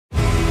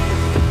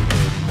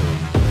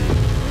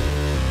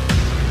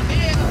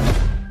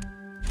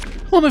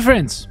Hello, my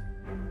friends.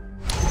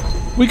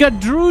 We got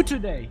Drew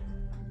today.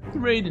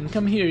 Raiden,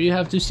 come here. You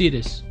have to see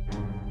this.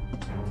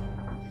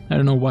 I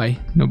don't know why.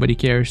 Nobody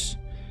cares.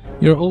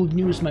 You're old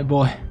news, my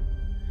boy.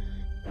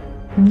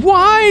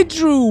 Why,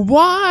 Drew?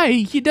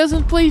 Why? He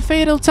doesn't play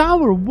Fatal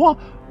Tower. What?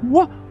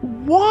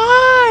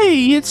 Why?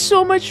 It's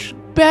so much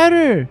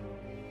better.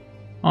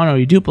 Oh no,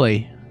 you do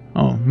play.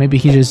 Oh, maybe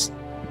he just...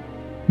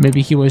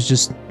 Maybe he was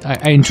just...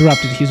 I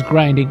interrupted. He's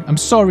grinding. I'm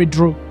sorry,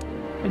 Drew.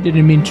 I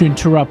didn't mean to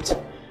interrupt.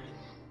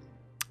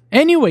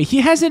 Anyway,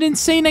 he has an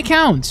insane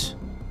account.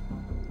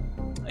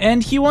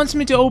 And he wants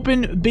me to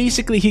open...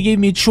 Basically, he gave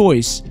me a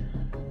choice.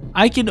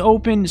 I can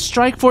open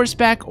Strike Force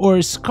pack or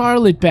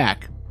Skarlet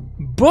pack.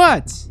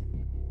 But...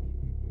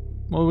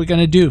 what we're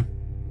gonna do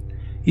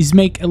is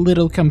make a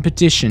little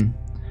competition.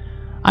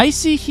 I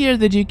see here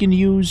that you can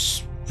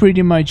use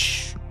pretty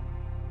much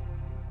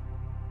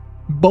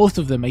both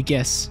of them, I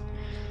guess.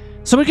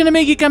 So we're gonna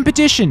make a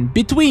competition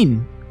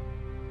between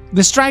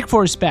the Strike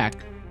Force pack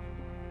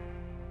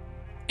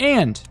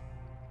and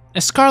a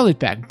Skarlet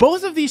pack.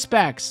 Both of these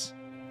packs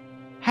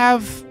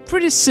have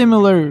pretty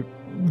similar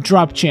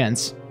drop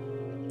chance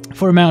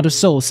for amount of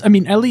souls. I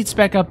mean, Elite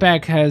Spec Up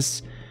pack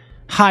has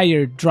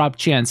higher drop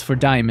chance for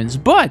diamonds,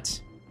 but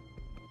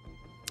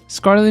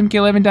Skarlet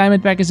MK11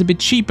 diamond pack is a bit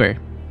cheaper.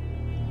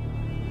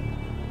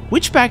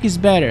 Which pack is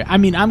better? I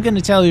mean, I'm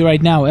gonna tell you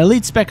right now,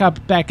 Elite Spec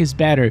Up pack is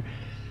better.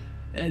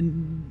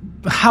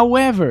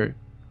 However,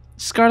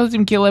 Skarlet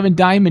MK11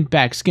 diamond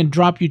packs can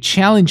drop you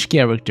challenge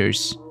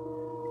characters,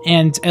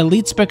 and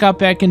Elite Spec Up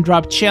pack can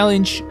drop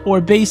challenge or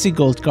basic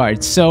gold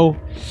cards. So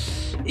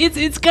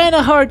it's kind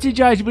of hard to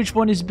judge which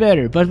one is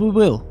better, but we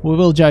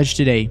will judge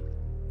today.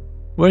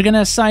 We're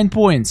gonna assign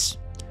points.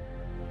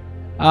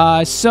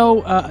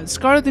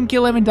 Skarlet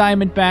MK11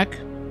 diamond pack,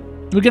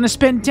 we're gonna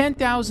spend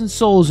 10,000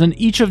 souls on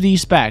each of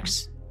these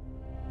packs,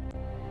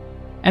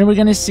 and we're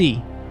gonna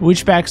see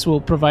which packs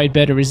will provide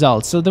better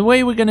results. So the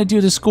way we're gonna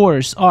do the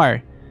scores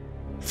are,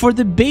 for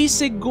the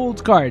basic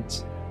gold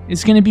cards,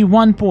 it's gonna be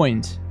 1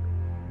 point.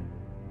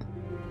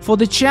 For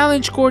the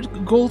challenge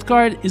gold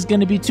card, is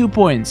gonna be 2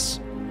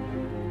 points.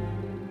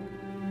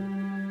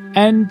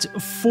 And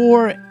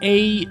for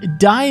a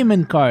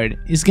diamond card,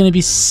 is gonna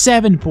be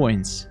 7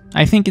 points.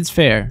 I think it's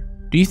fair.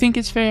 Do you think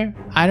it's fair?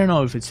 I don't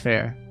know if it's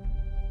fair.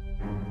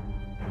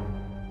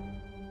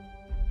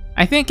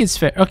 I think it's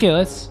fair. Okay,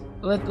 let's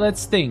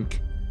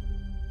think.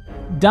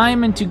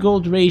 Diamond to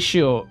gold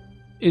ratio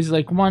is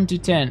like 1 to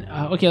 10.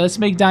 Okay, let's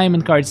make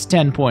diamond cards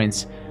 10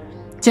 points.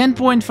 10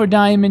 points for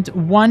diamond,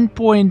 1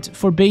 point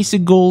for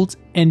basic gold,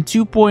 and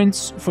 2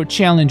 points for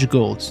challenge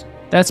gold.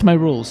 That's my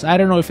rules. I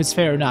don't know if it's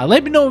fair or not.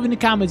 Let me know in the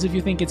comments if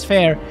you think it's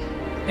fair.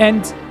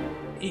 And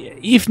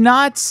if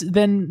not,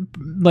 then,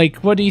 like,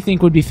 what do you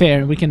think would be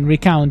fair? We can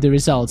recount the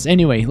results.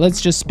 Anyway,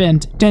 let's just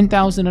spend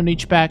 10,000 on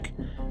each pack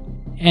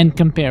and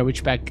compare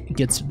which pack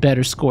gets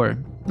better score.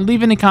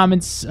 Leave in the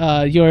comments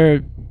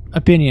your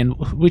opinion,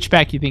 which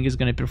pack you think is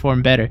going to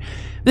perform better.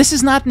 This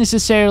is not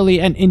necessarily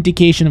an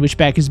indication which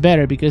pack is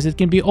better, because it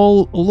can be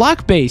all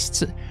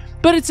luck-based.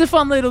 But it's a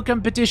fun little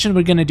competition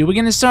we're going to do. We're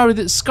going to start with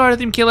the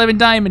Skarlet MK11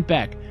 diamond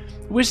pack.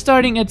 We're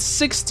starting at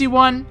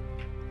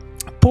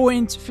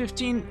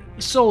 61.15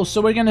 souls,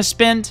 so we're going to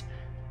spend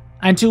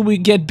until we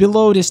get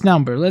below this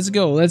number. Let's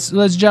go.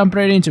 Let's jump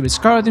right into it.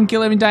 Skarlet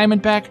MK11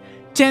 diamond pack,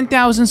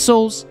 10,000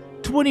 souls,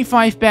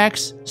 25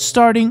 packs,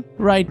 starting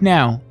right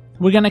now.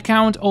 We're gonna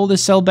count all the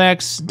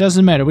sellbacks,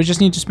 doesn't matter, we just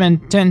need to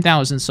spend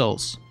 10,000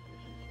 souls.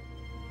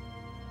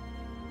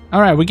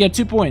 Alright, we get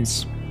 2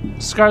 points.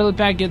 Skarlet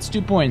pack gets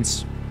 2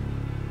 points.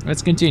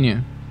 Let's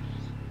continue,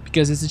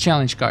 because it's a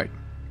challenge card.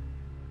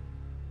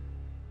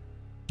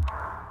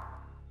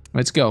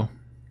 Let's go.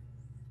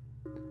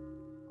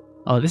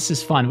 Oh, this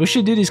is fun. We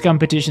should do these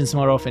competitions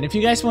more often. If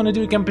you guys want to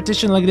do a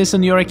competition like this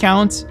on your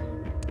account,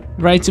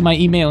 write to my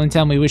email and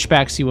tell me which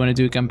packs you want to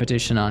do a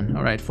competition on.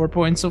 Alright, 4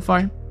 points so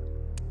far.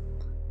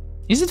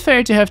 Is it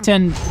fair to have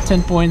 10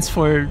 points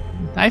for...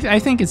 I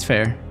think it's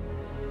fair.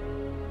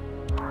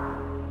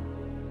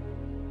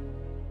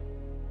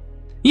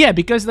 Yeah,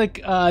 because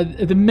like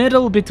the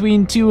middle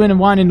between 2 and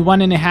 1 and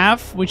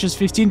 1.5, which is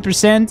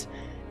 15%,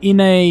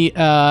 in a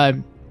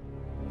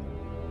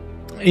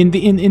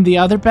in the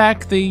other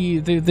pack,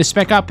 the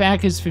Spec Up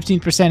pack is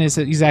 15%, is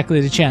exactly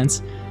the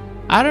chance.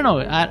 I don't know.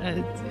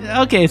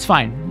 Okay, it's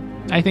fine.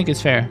 I think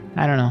it's fair.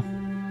 I don't know.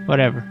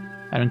 Whatever.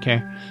 I don't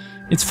care.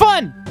 It's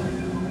fun.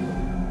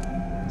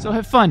 So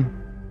have fun.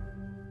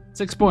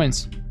 6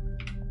 points.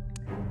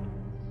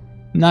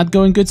 Not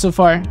going good so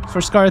far for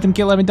Skarlet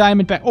MK11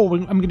 diamond pack. Oh,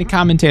 I'm gonna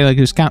commentate like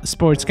those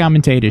sports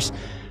commentators.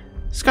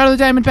 Skarlet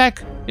diamond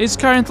pack is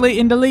currently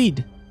in the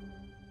lead.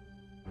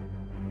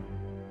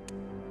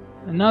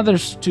 Another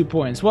 2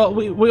 points. Well,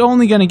 we're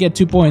only gonna get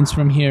 2 points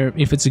from here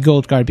if it's a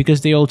gold card,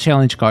 because they all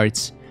challenge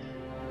cards.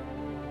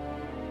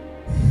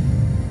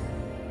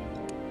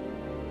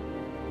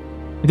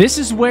 This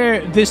is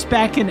where this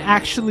pack can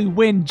actually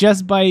win,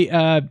 just by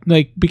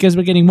like, because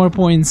we're getting more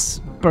points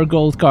per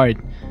gold card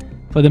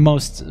for the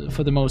most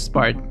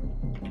part.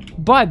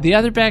 But the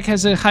other pack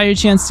has a higher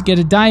chance to get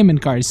a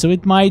diamond card, so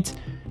it might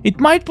It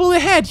might pull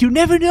ahead. You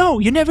never know.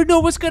 You never know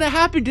what's gonna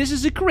happen. This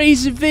is a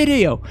crazy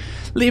video.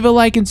 Leave a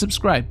like and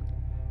subscribe.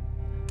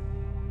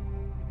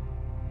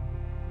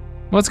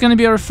 What's gonna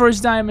be our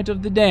first diamond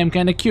of the day? I'm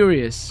kind of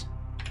curious.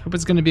 Hope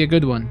it's gonna be a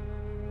good one.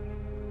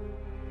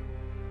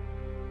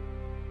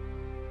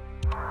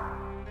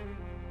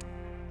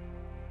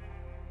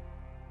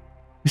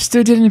 We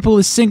still didn't pull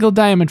a single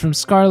diamond from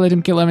Skarlet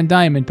MK11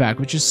 diamond pack,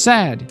 which is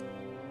sad.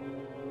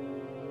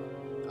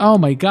 Oh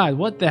my god,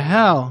 what the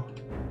hell?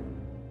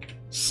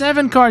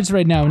 7 cards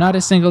right now, not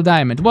a single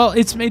diamond. Well,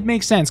 it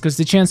makes sense, because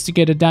the chance to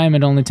get a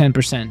diamond only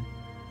 10%.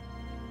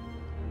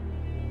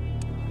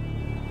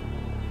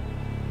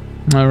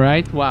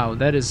 Alright, wow,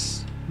 that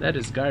is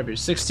garbage.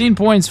 16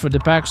 points for the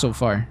pack so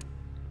far.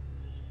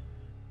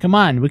 Come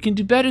on, we can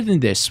do better than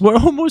this. We're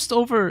almost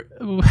over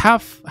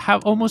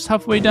almost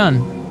halfway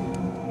done.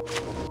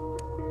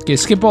 Okay,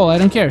 skip all, I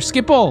don't care.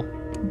 Skip all!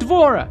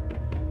 Dvora!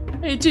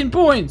 18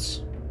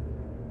 points!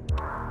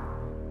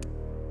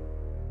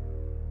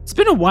 It's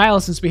been a while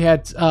since we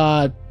had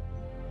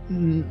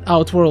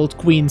Outworld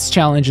Queens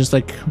challenges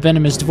like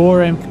Venomous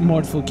Dvora and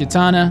Mortal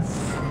Kitana.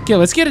 Okay,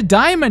 let's get a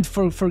diamond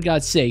for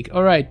God's sake.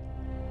 Alright.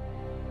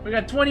 We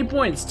got 20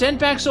 points. 10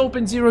 packs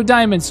open, 0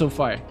 diamonds so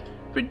far.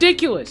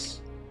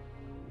 Ridiculous!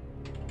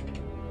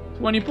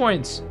 20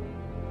 points.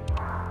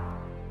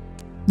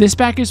 This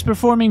pack is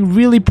performing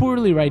really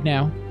poorly right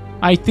now.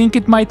 I think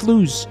it might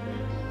lose.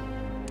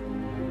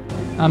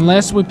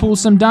 Unless we pull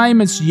some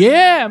diamonds.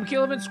 Yeah,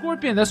 MK11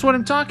 Scorpion. That's what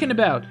I'm talking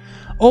about.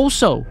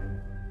 Also,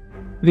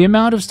 the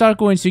amount of star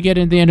coins you get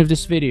in the end of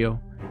this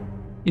video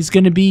is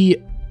going to be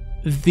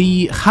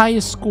the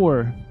highest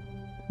score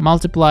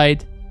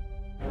multiplied.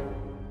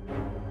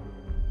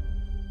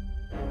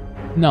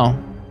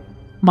 No.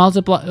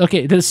 Multiply.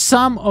 Okay, the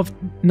sum of.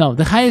 No,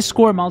 the highest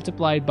score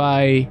multiplied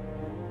by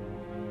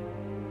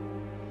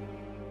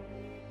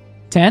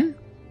 10?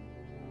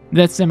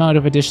 That's the amount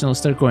of additional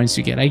star coins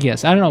you get, I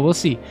guess. I don't know, we'll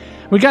see.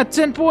 We got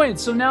 10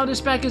 points, so now this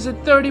pack is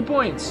at 30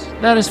 points.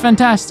 That is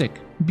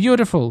fantastic.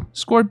 Beautiful.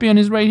 Scorpion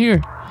is right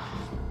here.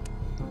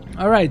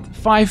 Alright,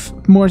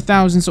 5 more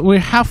thousands. So we're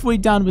halfway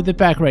done with the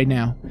pack right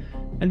now.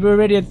 And we're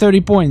already at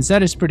 30 points.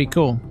 That is pretty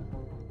cool.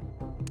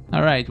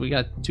 Alright, we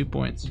got 2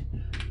 points.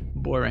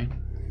 Boring.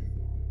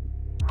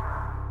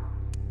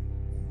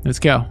 Let's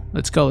go.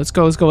 Let's go, let's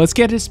go, let's go. Let's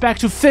get this back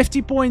to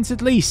 50 points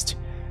at least.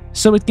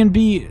 So it can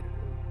be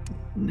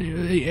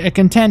a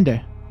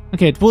contender.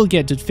 Okay, it will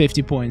get to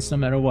 50 points no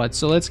matter what.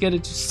 So let's get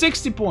it to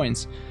 60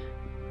 points.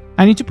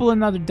 I need to pull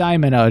another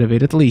diamond out of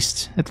it, at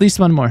least. At least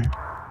one more.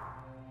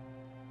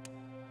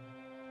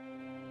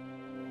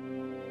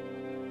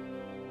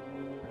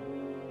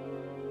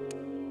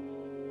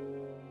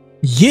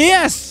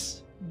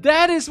 Yes!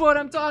 That is what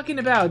I'm talking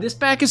about. This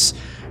pack is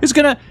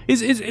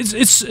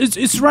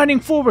running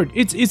forward.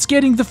 It's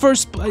getting the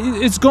first.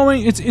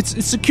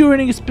 It's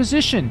securing its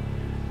position.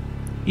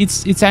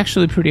 It's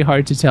actually pretty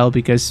hard to tell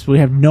because we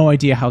have no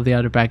idea how the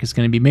other pack is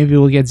going to be. Maybe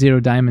we'll get 0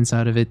 diamonds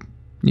out of it.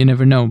 You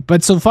never know.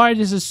 But so far,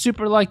 this is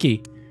super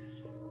lucky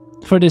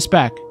for this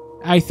pack.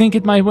 I think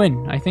it might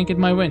win. I think it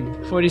might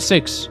win.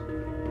 46.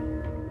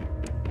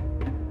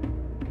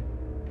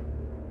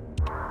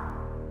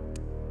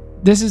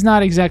 This is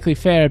not exactly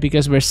fair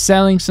because we're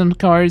selling some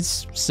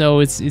cards, so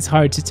it's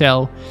hard to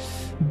tell.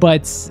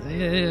 But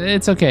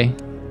it's okay.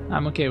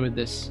 I'm okay with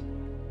this.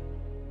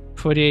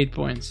 48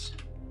 points.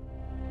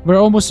 We're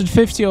almost at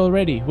 50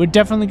 already. We're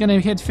definitely gonna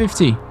hit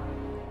 50.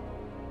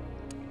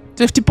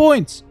 50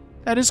 points!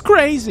 That is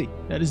crazy!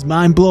 That is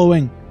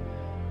mind-blowing.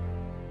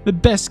 The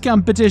best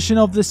competition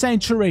of the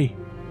century.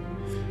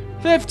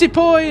 50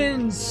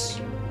 points!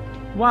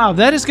 Wow,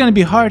 that is gonna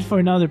be hard for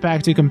another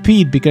pack to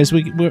compete because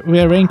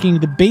we're ranking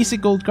the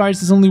basic gold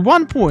cards as only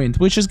 1 point,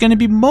 which is gonna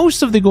be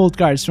most of the gold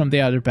cards from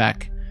the other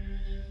pack.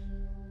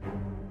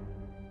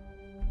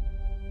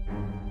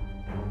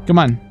 Come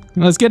on.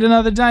 Let's get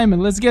another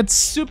diamond. Let's get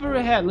super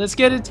ahead. Let's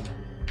get it.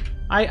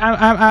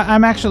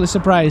 I'm actually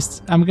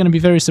surprised. I'm gonna be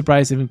very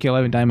surprised if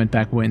MK11 diamond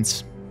pack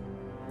wins.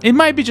 It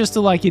might be just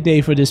a lucky day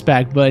for this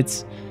pack,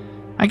 but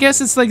I guess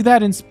it's like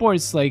that in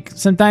sports. Like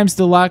sometimes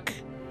the luck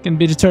can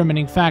be a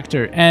determining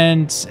factor,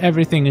 and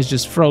everything is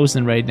just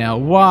frozen right now.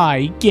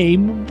 Why,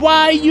 game?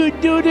 Why you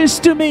do this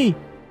to me?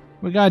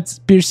 We got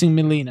piercing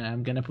Melina.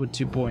 I'm gonna put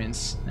 2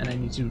 points, and I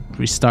need to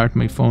restart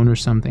my phone or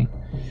something.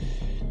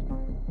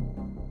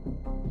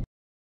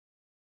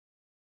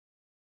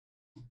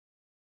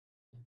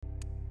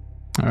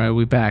 Alright,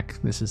 we're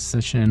back. This is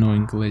such an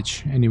annoying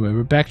glitch. Anyway,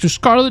 we're back to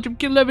Skarlet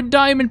MK11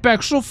 Diamond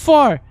Pack. So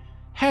far,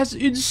 has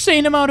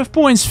insane amount of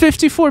points.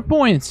 54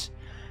 points.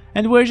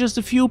 And we're just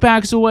a few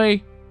packs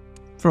away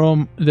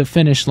from the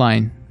finish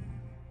line.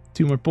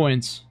 2 more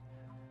points.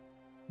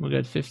 We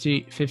got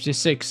 50,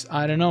 56.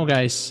 I don't know,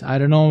 guys. I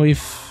don't know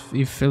if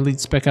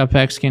Elite Spec Up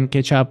packs can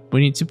catch up.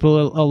 We need to pull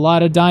a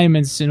lot of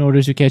diamonds in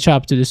order to catch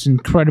up to this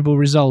incredible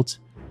result.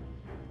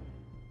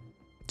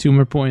 2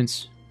 more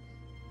points.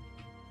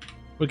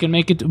 We can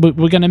make it.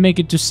 We're gonna make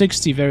it to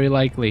 60, very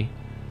likely.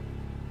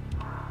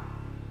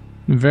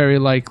 Very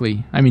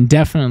likely. I mean,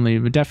 definitely.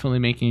 We're definitely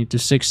making it to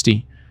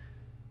 60.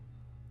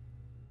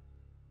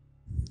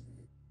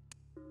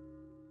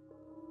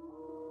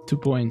 2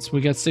 points.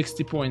 We got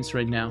 60 points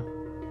right now.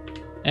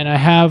 And I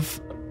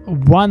have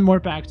one more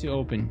pack to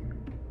open.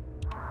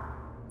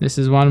 This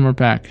is one more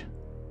pack.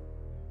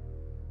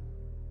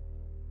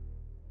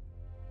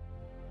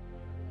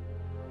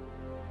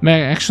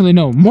 Actually,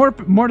 no. More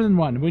than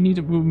one.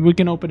 We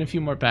can open a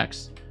few more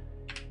packs.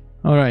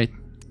 All right.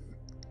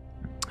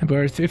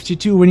 We're at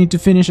 52. We need to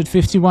finish at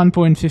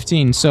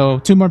 51.15. So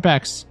 2 more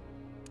packs.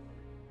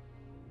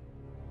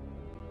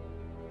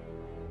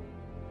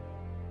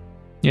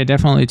 Yeah,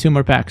 definitely 2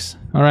 more packs.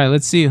 All right,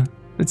 let's see.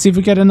 Let's see if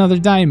we get another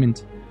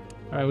diamond.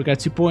 All right, we got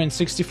 2 points.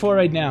 64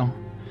 right now.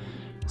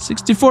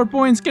 64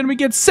 points. Can we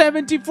get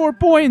 74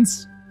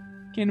 points?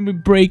 Can we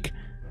break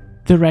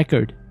the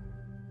record?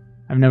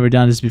 I've never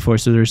done this before,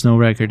 so there's no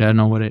record. I don't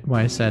know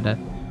why I said that.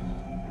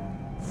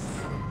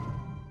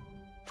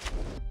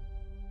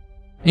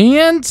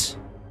 And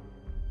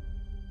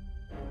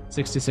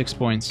 66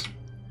 points.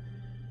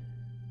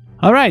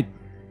 All right.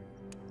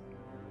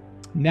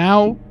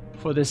 Now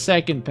for the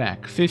second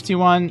pack.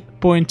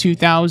 51.2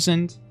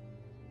 thousand.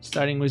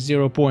 Starting with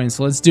 0 points.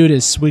 Let's do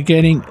this. We're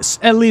getting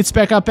Elite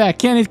Spec up pack.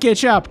 Can it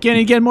catch up? Can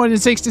it get more than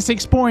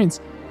 66 points?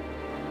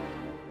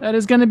 That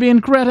is going to be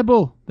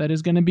incredible. That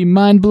is going to be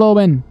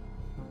mind-blowing.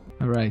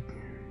 All right.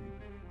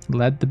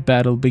 Let the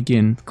battle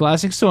begin.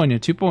 Classic Sonya,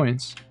 2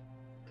 points.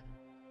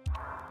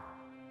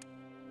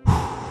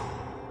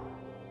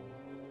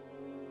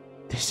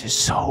 This is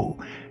so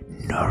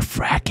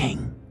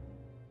nerve-wracking.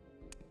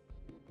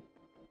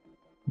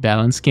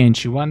 Balance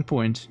Kenshi, 1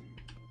 point.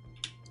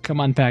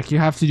 Come on, pack. You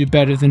have to do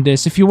better than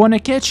this. If you want to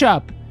catch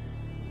up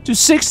to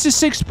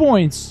 66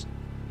 points,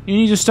 you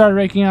need to start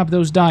racking up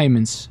those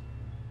diamonds.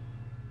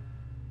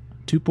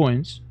 2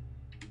 points.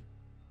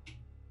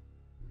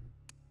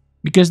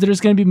 Because there's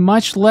going to be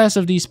much less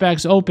of these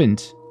packs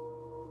opened.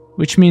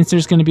 Which means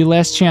there's going to be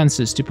less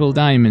chances to pull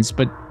diamonds.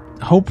 But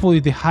hopefully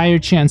the higher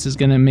chance is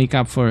going to make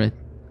up for it.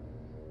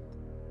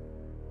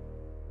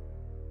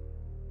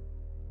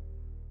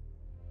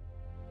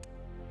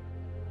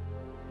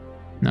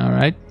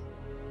 Alright.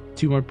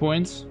 2 more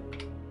points.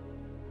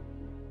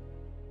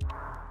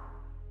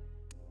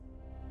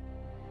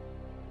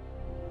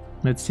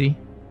 Let's see.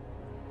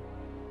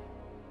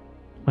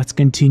 Let's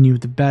continue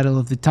the battle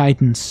of the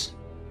Titans.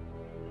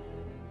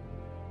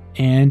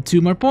 And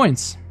 2 more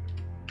points.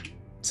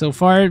 So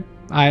far,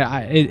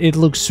 it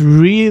looks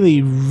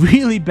really,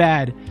 really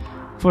bad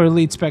for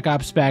Elite Spec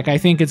Ops pack. I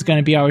think it's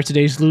gonna be our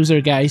today's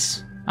loser,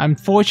 guys.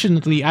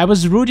 Unfortunately, I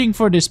was rooting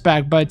for this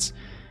pack, but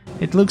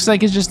it looks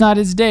like it's just not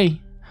its day.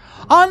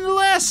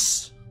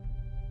 Unless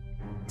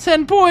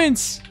 10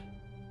 points.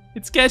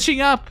 It's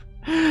catching up.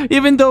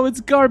 Even though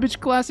it's garbage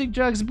classic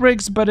Jax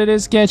bricks, but it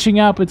is catching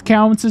up. It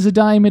counts as a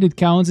diamond. It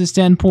counts as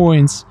 10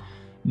 points.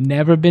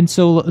 Never been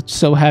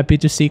so happy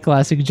to see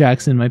classic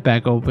Jax in my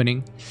pack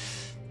opening.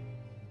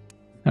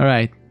 All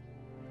right.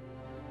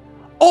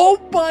 Oh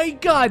my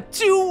god,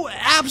 2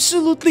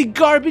 absolutely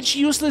garbage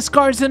useless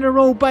cards in a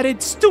row, but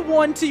it's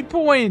 20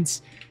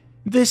 points.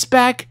 This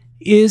pack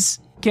is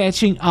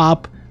catching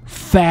up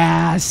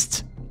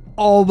fast.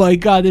 Oh my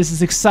god, this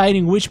is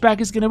exciting. Which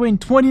pack is gonna win?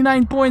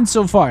 29 points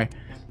so far.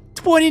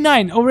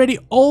 29, already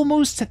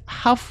almost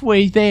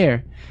halfway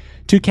there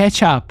to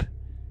catch up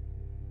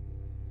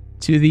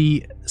to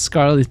the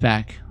Skarlet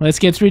pack. Let's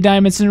get 3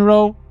 diamonds in a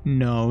row.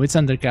 No, it's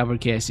Undercover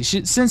Cassie.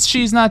 Since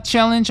she's not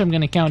challenged, I'm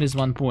gonna count as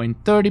 1 point.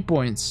 30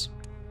 points.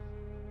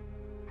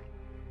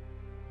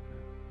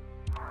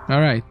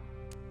 Alright.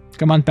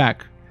 Come on,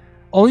 pack.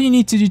 All you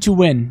need to do to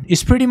win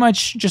is pretty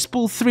much just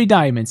pull 3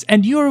 diamonds,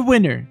 and you're a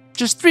winner.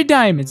 Just 3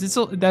 diamonds.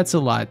 That's a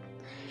lot.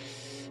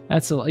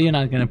 That's a lot. You're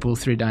not gonna pull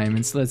 3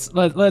 diamonds.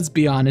 Let's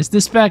be honest.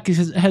 This pack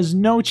has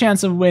no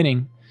chance of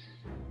winning.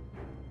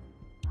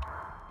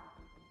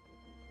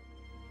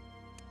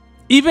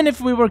 Even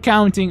if we were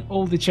counting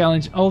all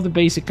the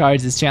basic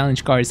cards as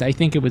challenge cards, I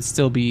think it would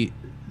still be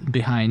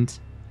behind.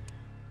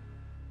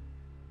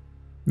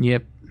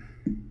 Yep.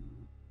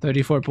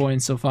 34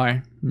 points so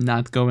far.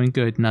 Not going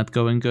good. Not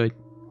going good.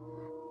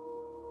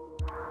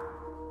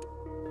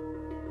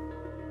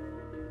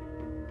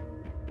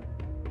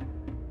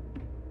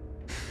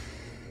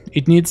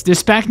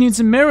 This pack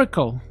needs a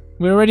miracle.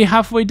 We're already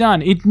halfway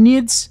done. It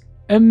needs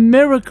a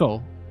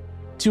miracle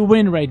to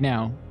win right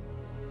now.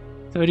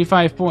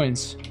 35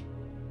 points.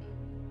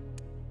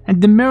 And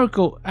the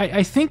miracle,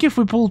 I think if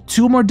we pull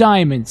 2 more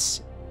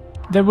diamonds,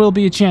 there will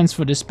be a chance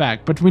for this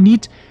pack. But we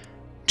need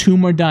 2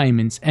 more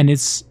diamonds, and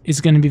it's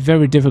going to be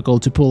very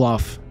difficult to pull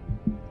off.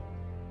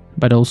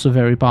 But also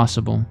very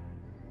possible.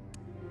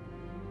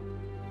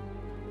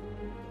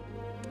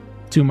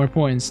 2 more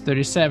points,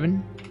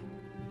 37.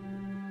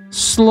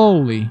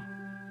 Slowly,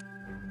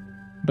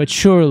 but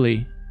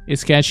surely,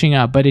 it's catching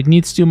up. But it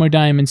needs 2 more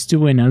diamonds to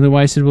win,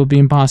 otherwise it will be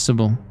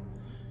impossible.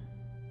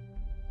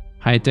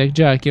 High-tech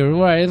jockey,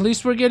 right? At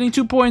least we're getting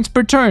 2 points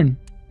per turn.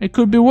 It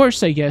could be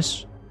worse, I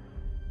guess.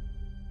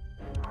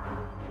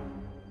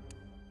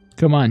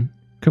 Come on.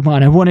 Come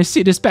on, I want to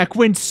see this pack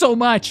win so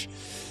much.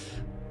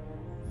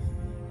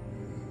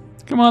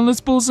 Come on,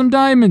 let's pull some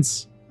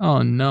diamonds.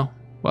 Oh, no.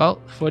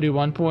 Well,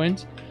 41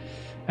 points.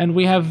 And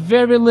we have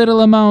very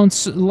little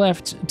amounts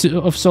left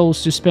of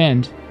souls to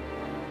spend.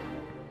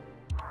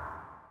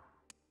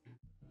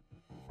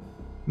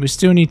 We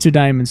still need 2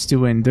 diamonds to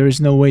win. There is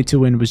no way to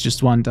win with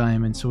just 1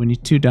 diamond, so we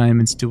need 2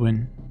 diamonds to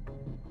win.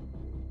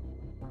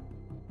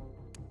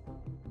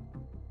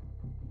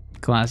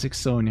 Classic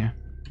Sonya.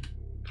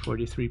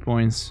 43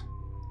 points.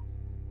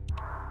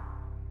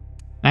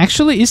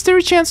 Actually, is there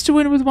a chance to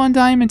win with 1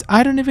 diamond?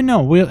 I don't even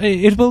know.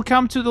 It will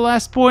come to the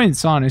last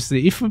points,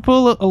 honestly. If we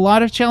pull a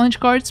lot of challenge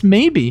cards,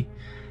 maybe.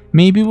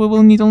 Maybe we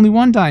will need only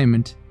 1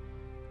 diamond.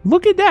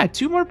 Look at that.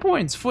 2 more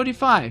points.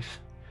 45.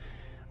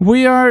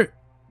 We are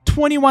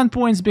 21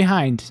 points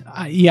behind.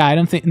 Yeah, I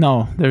don't think...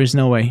 No, there is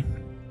no way.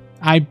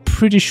 I'm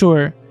pretty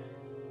sure...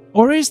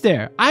 Or is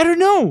there? I don't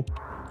know.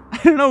 I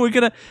don't know.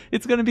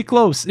 It's gonna be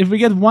close. If we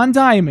get 1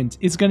 diamond,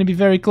 it's gonna be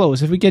very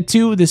close. If we get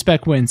 2, the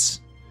Spec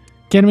wins.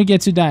 Can we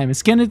get 2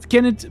 diamonds? Can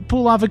it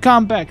pull off a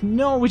comeback?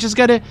 No, we just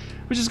got a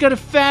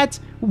fat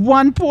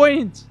 1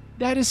 point.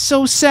 That is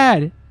so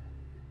sad.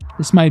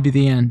 This might be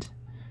the end.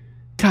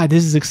 God,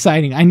 this is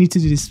exciting. I need to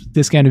do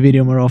this kind of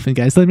video more often,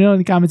 guys. Let me know in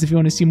the comments if you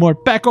want to see more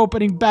pack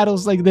opening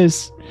battles like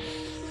this.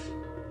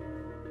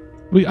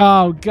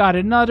 Oh god,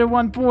 another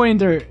 1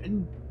 pointer.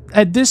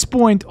 At this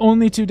point,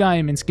 only 2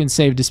 diamonds can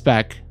save this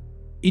pack.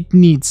 It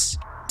needs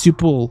to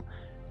pull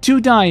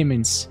 2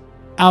 diamonds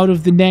out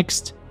of the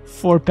next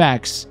 4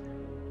 packs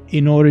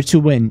in order to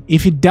win.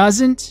 If it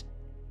doesn't,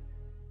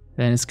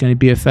 then it's going to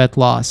be a fat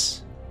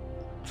loss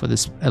for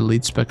this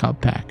Elite Spec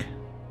Up pack.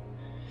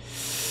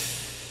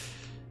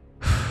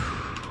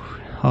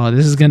 Oh,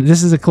 this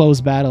is a close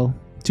battle.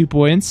 2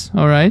 points,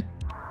 all right.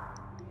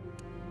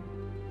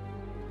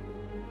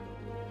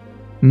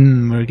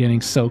 We're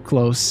getting so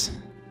close.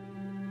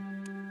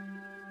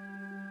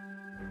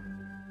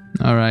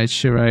 All right,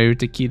 Shiraiu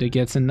Takeda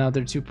gets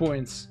another 2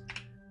 points.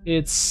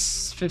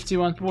 It's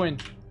 51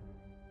 point.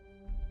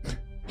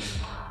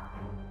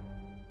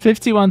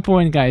 51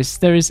 point, guys.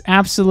 There is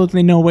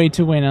absolutely no way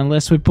to win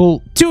unless we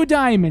pull 2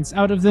 diamonds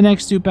out of the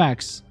next 2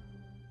 packs.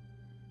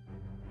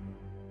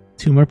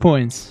 2 more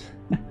points.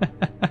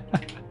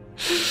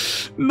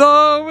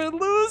 No, we're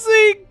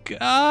losing!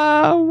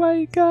 Oh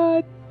my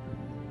god.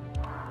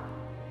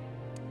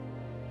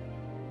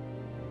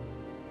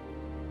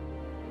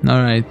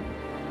 Alright.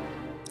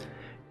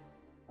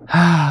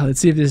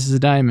 Let's see if this is a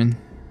diamond.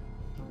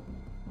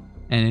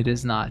 And it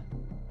is not.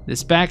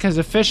 This pack has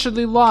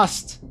officially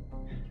lost.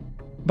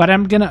 But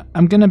I'm gonna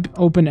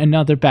open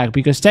another pack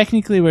because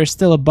technically we're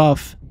still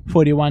above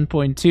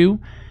 41.2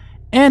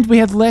 and we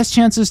had less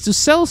chances to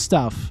sell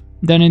stuff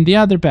than in the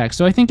other pack.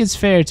 So I think it's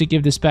fair to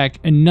give this pack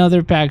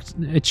another pack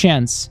a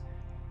chance.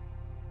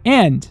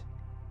 And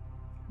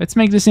let's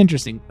make this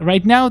interesting.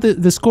 Right now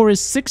the score is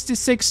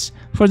 66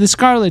 for the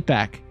Skarlet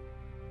pack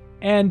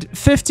and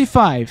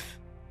 55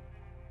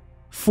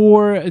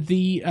 for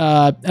the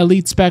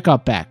Elite Spec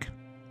Up pack.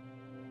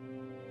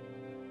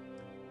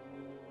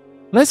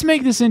 Let's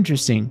make this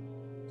interesting.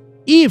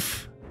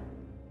 If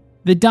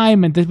the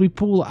diamond that we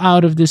pull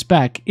out of this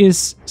pack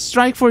is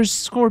Strikeforce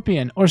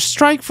Scorpion or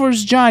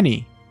Strikeforce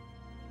Johnny,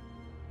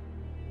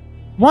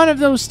 one of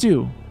those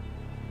 2,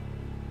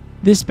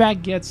 this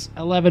pack gets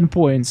 11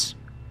 points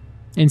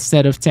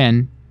instead of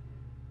 10.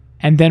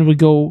 And then we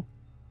go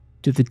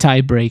to the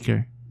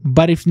tiebreaker.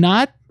 But if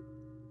not,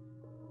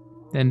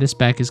 then this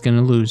pack is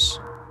gonna lose.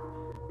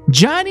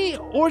 Johnny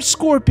or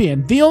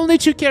Scorpion, the only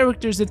 2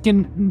 characters that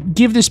can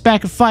give this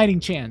pack a fighting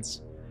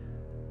chance.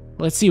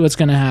 Let's see what's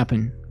gonna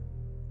happen.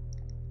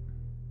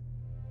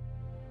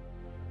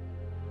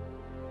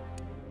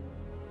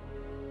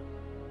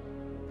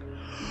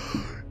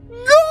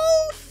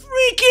 No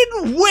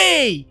freaking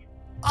way!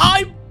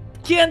 I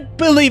can't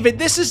believe it.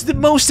 This is the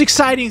most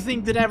exciting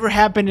thing that ever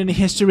happened in the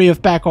history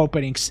of pack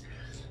openings.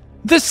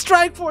 The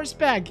Strikeforce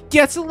pack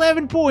gets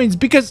 11 points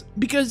because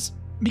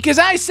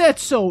I said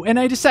so, and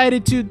I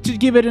decided to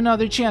give it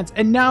another chance.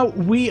 And now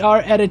we are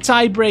at a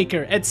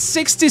tiebreaker at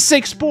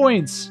 66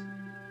 points.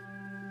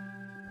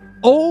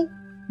 Oh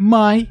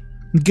my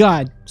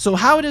god. So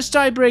how this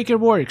tiebreaker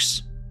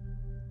works?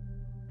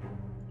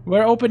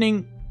 We're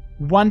opening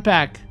 1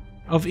 pack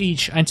of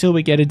each until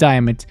we get a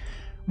diamond.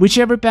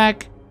 Whichever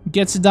pack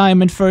gets a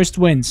diamond first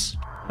wins.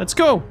 Let's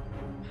go.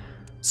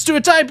 Let's do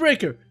a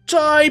tiebreaker.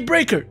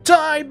 Tiebreaker.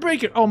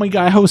 Tiebreaker. Oh my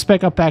god, I hope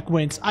Spec Up pack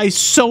wins. I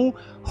so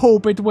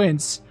hope it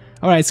wins.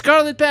 Alright,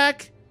 Skarlet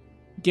pack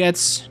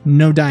gets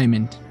no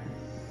diamond.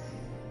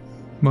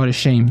 What a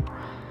shame.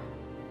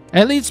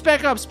 Elite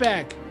Spec Up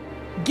pack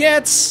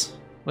gets...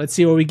 Let's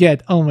see what we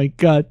get. Oh my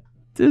god.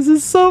 This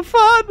is so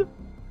fun.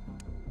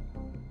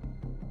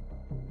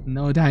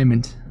 No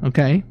diamond.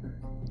 Okay.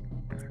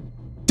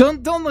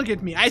 Don't look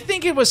at me. I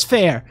think it was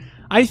fair.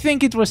 I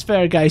think it was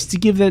fair, guys, to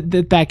give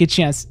the pack a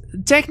chance.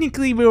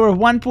 Technically, we were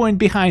 1 point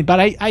behind, but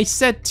I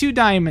said 2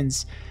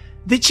 diamonds.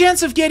 The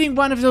chance of getting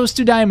one of those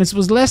 2 diamonds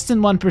was less than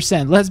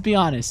 1%, let's be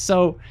honest.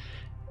 So,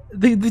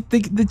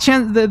 the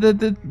chance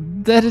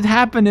that it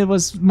happened, it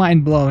was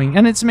mind-blowing.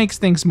 And it makes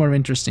things more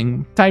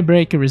interesting.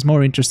 Tiebreaker is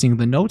more interesting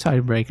than no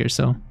tiebreaker,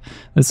 so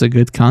that's a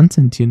good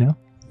content, you know?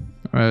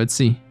 Alright, let's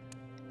see.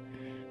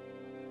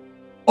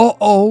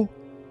 Uh-oh.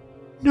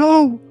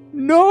 No.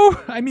 No.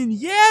 I mean,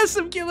 yes,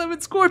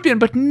 MK11 Scorpion,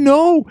 but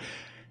no.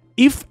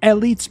 If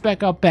Elite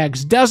Spec Up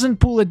Packs doesn't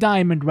pull a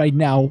diamond right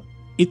now,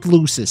 it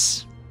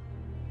loses.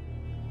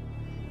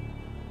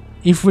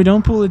 If we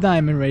don't pull a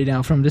diamond right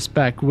now from this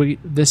pack,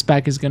 this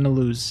pack is gonna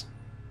lose.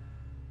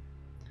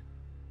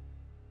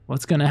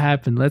 What's gonna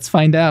happen? Let's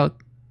find out.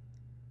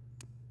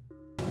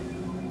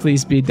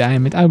 Please be a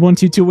diamond. I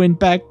want you to win,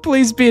 pack.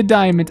 Please be a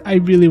diamond. I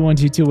really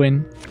want you to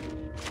win.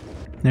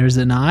 There's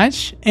a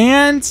notch.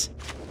 And...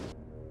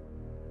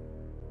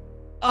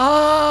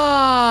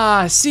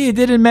 see, it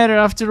didn't matter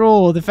after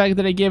all. The fact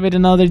that I gave it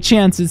another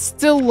chance, it's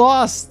still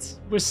lost.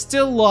 We're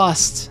still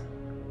lost.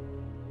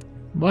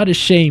 What a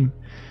shame.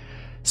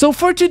 So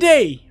for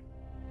today,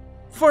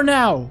 for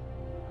now,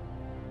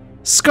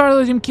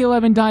 Skarlet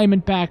MK11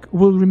 Diamond Pack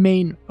will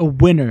remain a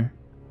winner.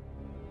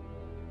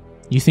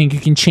 You think you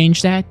can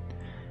change that?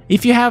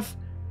 If you have,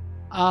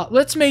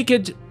 let's make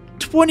it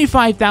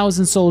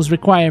 25,000 souls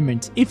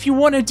requirement. If you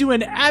want to do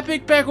an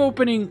epic pack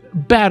opening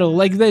battle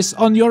like this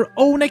on your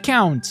own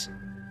account,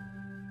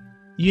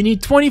 you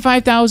need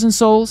 25,000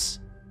 souls,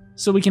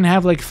 so we can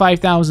have like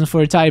 5,000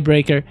 for a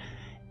tiebreaker.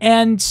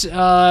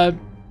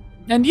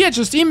 And yeah,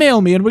 just email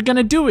me and we're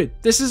gonna do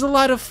it. This is a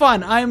lot of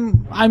fun.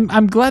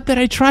 I'm glad that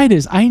I tried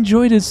this. I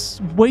enjoyed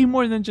this way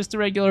more than just the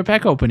regular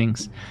pack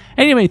openings.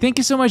 Anyway, thank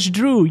you so much,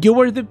 Drew. You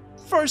were the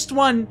first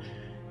one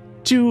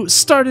to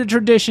start a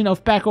tradition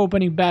of pack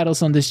opening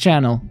battles on this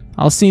channel.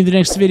 I'll see you in the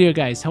next video,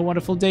 guys. Have a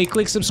wonderful day.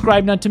 Click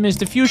subscribe not to miss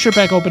the future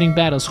pack opening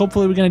battles.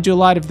 Hopefully we're gonna do a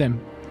lot of them.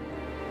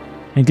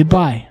 And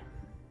goodbye.